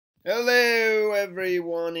Hello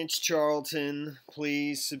everyone, it's Charlton.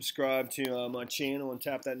 Please subscribe to my channel and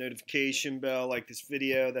tap that notification bell, like this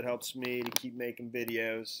video. That helps me to keep making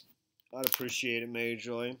videos. I'd appreciate it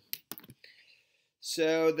majorly.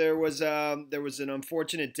 So there was an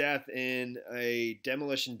unfortunate death in a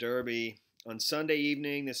demolition derby on Sunday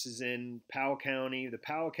evening. This is in Powell County, the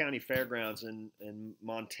Powell County Fairgrounds in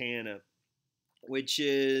Montana, which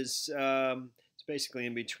is it's basically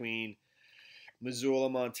in between Missoula,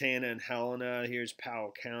 Montana, and Helena. Here's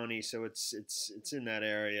Powell County, so it's in that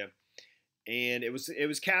area, and it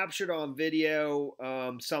was captured on video.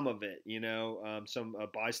 Some of it, some a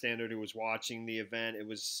bystander who was watching the event. It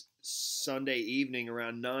was Sunday evening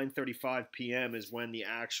around 9:35 p.m. is when the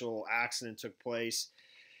actual accident took place,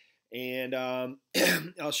 and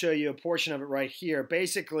I'll show you a portion of it right here.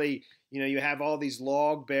 Basically, you have all these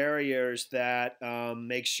log barriers that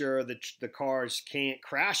make sure that the cars can't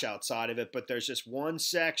crash outside of it, but there's just one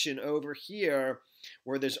section over here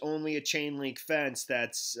where there's only a chain link fence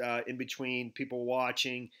that's in between people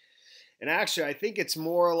watching. And actually, I think it's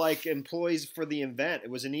more like employees for the event.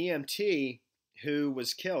 It was an EMT who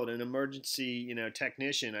was killed, an emergency,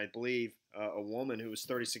 technician, I believe, a woman who was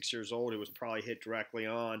 36 years old who was probably hit directly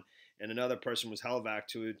on, and another person was held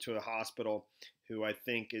to a hospital who I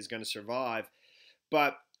think is going to survive.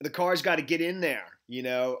 But the car's got to get in there,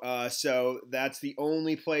 so that's the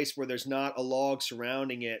only place where there's not a log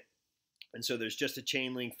surrounding it. And so there's just a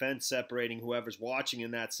chain link fence separating whoever's watching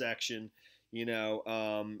in that section, and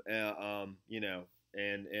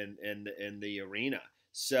the arena.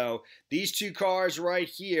 So these two cars right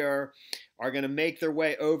here are going to make their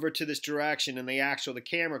way over to this direction, and the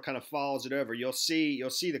camera kind of follows it over. You'll see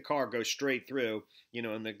the car go straight through,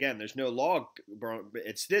 and again, there's no log.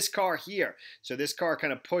 It's this car here. So this car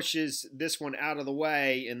kind of pushes this one out of the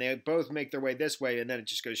way, and they both make their way this way, and then it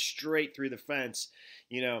just goes straight through the fence,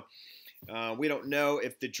 We don't know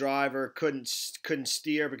if the driver couldn't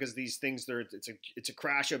steer because these things it's a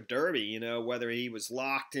crash up derby, whether he was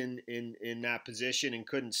locked in that position and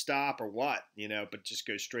couldn't stop or what, but just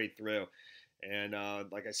goes straight through. And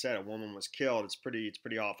like I said, a woman was killed. It's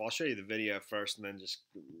pretty awful. I'll show you the video first and then just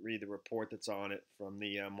read the report that's on it from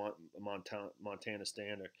the Montana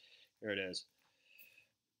Standard. Here it is.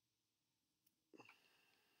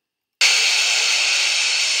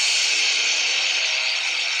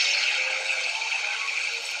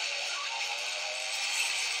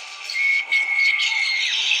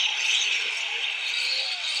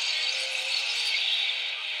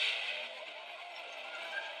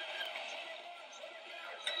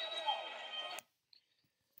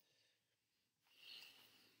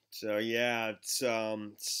 So yeah, it's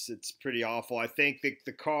pretty awful. I think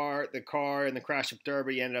the car in the crash of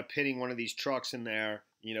Derby ended up hitting one of these trucks in there,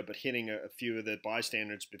 but hitting a few of the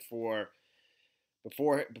bystanders beforehand.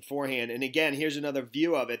 And again, here's another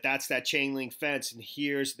view of it. That's that chain link fence, and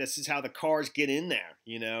this is how the cars get in there.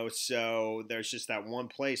 So there's just that one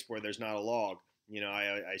place where there's not a log.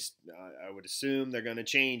 I would assume they're going to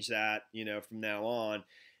change that, from now on,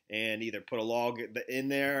 and either put a log in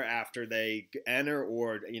there after they enter,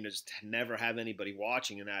 or just never have anybody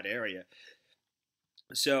watching in that area.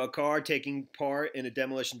 So a car taking part in a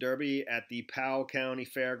demolition derby at the Powell County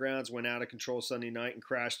Fairgrounds went out of control Sunday night and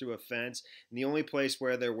crashed through a fence in the only place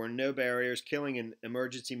where there were no barriers, killing an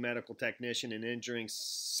emergency medical technician and injuring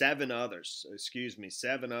seven others.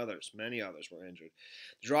 Many others were injured.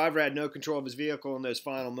 The driver had no control of his vehicle in those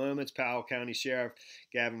final moments. Powell County Sheriff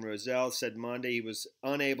Gavin Roselle said Monday he was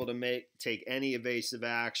unable to take any evasive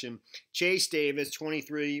action. Chase Davis,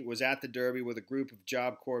 23, was at the derby with a group of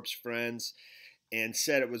Job Corps friends and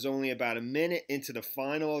said it was only about a minute into the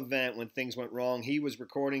final event when things went wrong. He was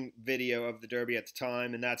recording video of the derby at the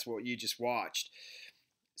time, and that's what you just watched.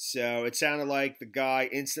 So it sounded like the guy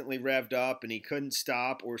instantly revved up, and he couldn't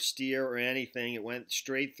stop or steer or anything. It went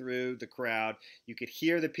straight through the crowd. You could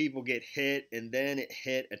hear the people get hit, and then it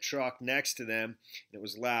hit a truck next to them. And it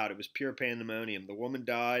was loud. It was pure pandemonium. The woman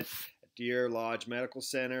died Deer Lodge Medical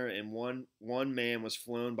Center, and one man was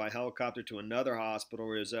flown by helicopter to another hospital.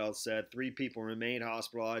 Roselle said 3 people remained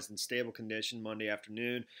hospitalized in stable condition Monday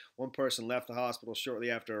afternoon. One person left the hospital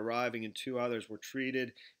shortly after arriving, and 2 others were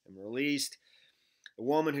treated and released. The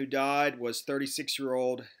woman who died was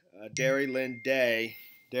 36-year-old Derry Lynn Day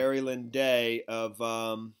of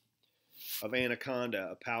Anaconda.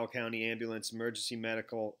 A Powell County Ambulance Emergency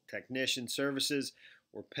Medical Technician Services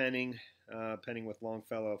were pending with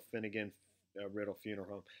Longfellow Finnegan Riddle Funeral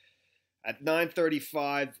Home. At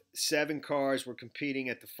 9:35, 7 cars were competing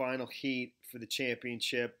at the final heat for the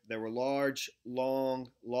championship. There were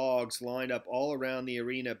long logs lined up all around the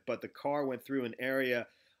arena, but the car went through an area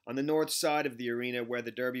on the north side of the arena where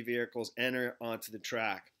the Derby vehicles enter onto the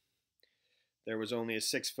track. There was only a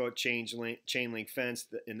 6-foot chain link fence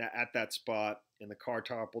at that spot, and the car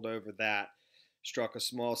toppled over that, struck a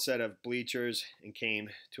small set of bleachers, and came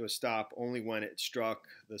to a stop only when it struck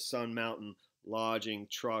the Sun Mountain lodging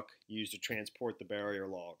truck used to transport the barrier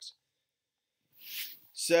logs.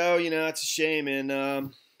 So, it's a shame,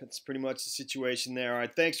 and that's pretty much the situation there. All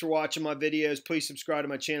right, thanks for watching my videos. Please subscribe to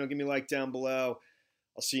my channel. Give me a like down below.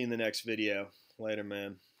 I'll see you in the next video. Later,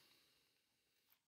 man.